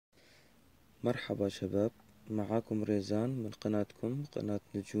مرحبا شباب، معاكم ريزان من قناتكم قناة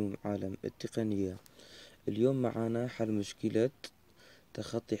نجوم عالم التقنية. اليوم معانا حل مشكلة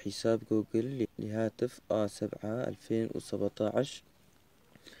تخطي حساب جوجل لهاتف A7 2017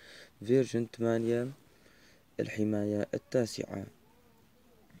 فيرجن 8 الحماية التاسعة.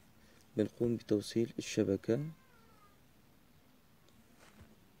 بنقوم بتوصيل الشبكة.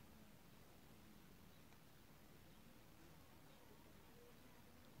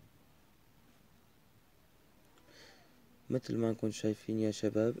 مثل ما نكون شايفين يا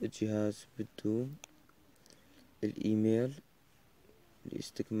شباب، الجهاز بده الايميل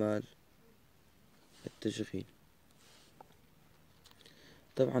لاستكمال التشغيل.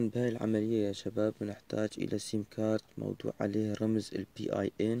 طبعا بهاي العملية يا شباب بنحتاج الى سيم كارت موضوع عليه رمز ال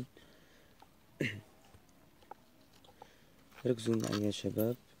PIN. ركزوا معي يا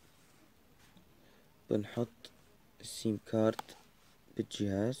شباب، بنحط السيم كارت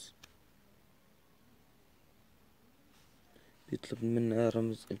بالجهاز، بيطلب منا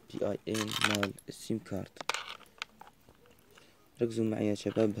رمز ال PIN مال السيم كارت. ركزوا معي يا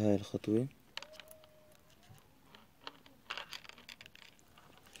شباب بهاي الخطوة.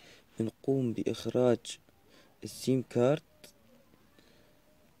 بنقوم بإخراج السيم كارت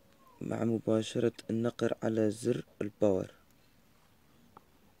مع مباشرة النقر على زر الباور.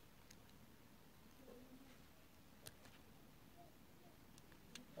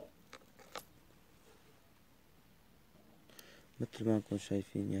 مثل ما نكون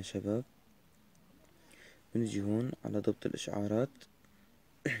شايفين يا شباب، بنجي هون على ضبط الإشعارات.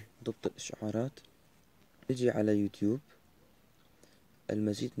 ضبط الإشعارات، نجي على يوتيوب،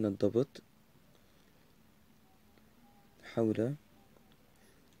 المزيد من الضبط حول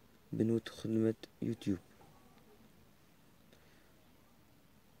بنوت خدمة يوتيوب.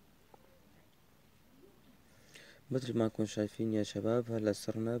 مثل ما نكون شايفين يا شباب، هلا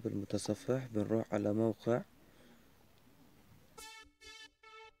صرنا بالمتصفح. بنروح على موقع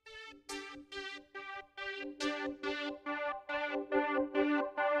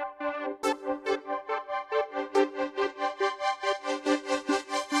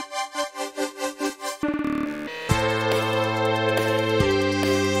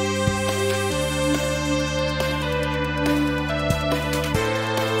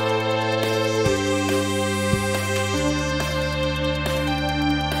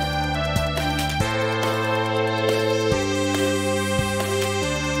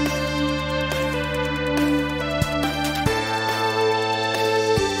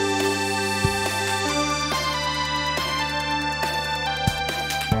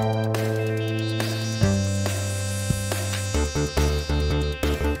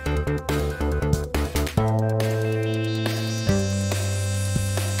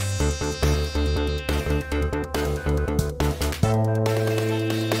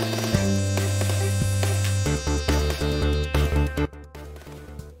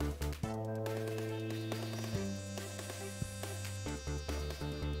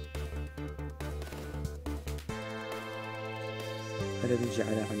هلا بنجي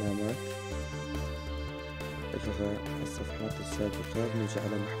على علامات إلغاء الصفحات السابقة، بنجي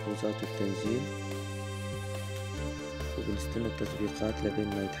على محفوظات التنزيل، وبنستنى التطبيقات لبين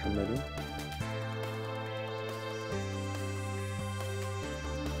ما يتحملوا.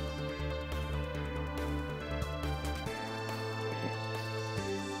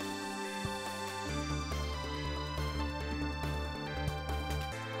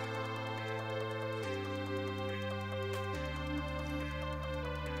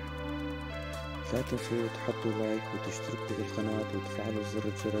 لا تنسوا تحطوا لايك وتشتركوا بالقناة وتفعلوا زر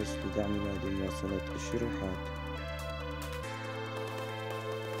الجرس لدعمنا لمواصلة الشروحات.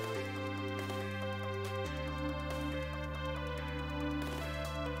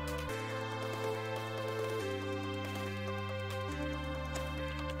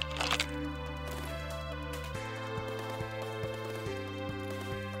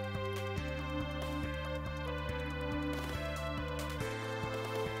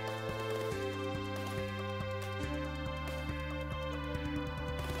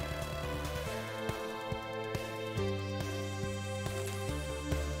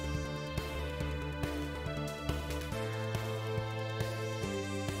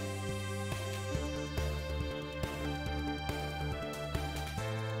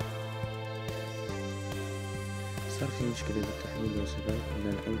 صار في مشكلة بالتحميل يا شباب،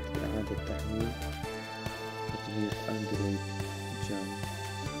 بدنا نعيد إعادة تحميل تطبيق أندرويد جامد.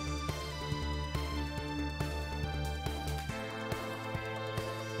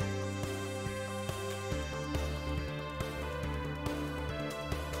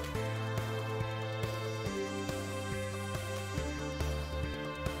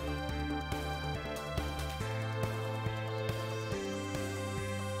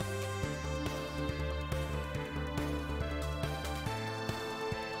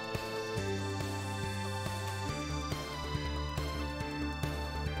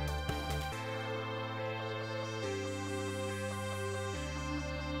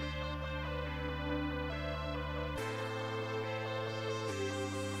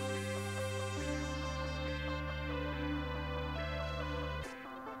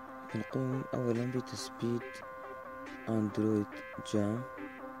 بنقوم أولا بتثبيت أندرويد جام.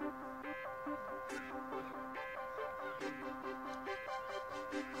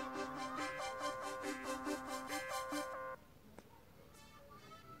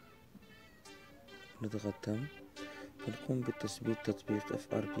 نضغط تم. بنقوم بتثبيت تطبيق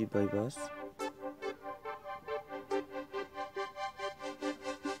FRP باي باس.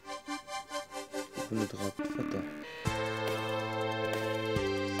 بنضغط فتح.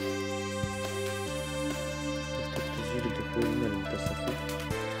 نكتب تسجيل الدخول من المتصفح.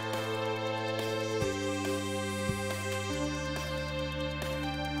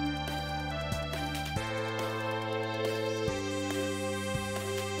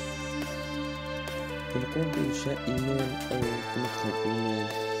 بنقوم بإنشاء إيميل أو مدخل إيميل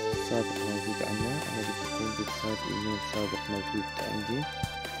سابق موجود عنا. أنا بقوم بإدخال إيميل سابق موجود عندي.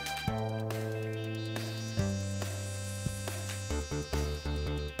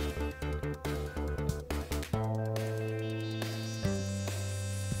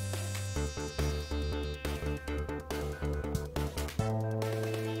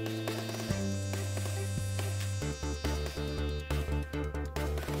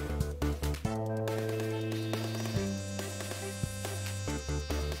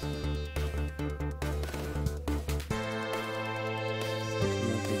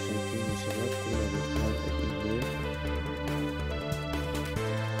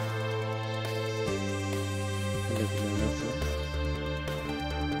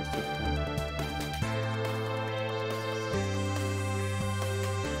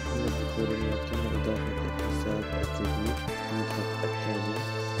 يتم إضافة الحساب الجديد. نضغط التالي.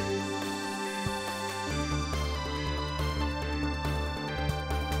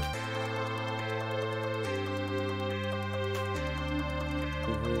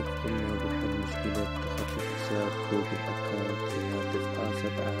 وهيك قمنا بحل مشكلة تخطي حساب جوجل أكاونت لهاتف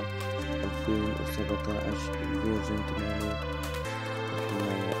A7 2017 الفيرجن 8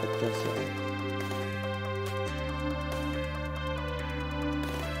 الحماية التاسعة.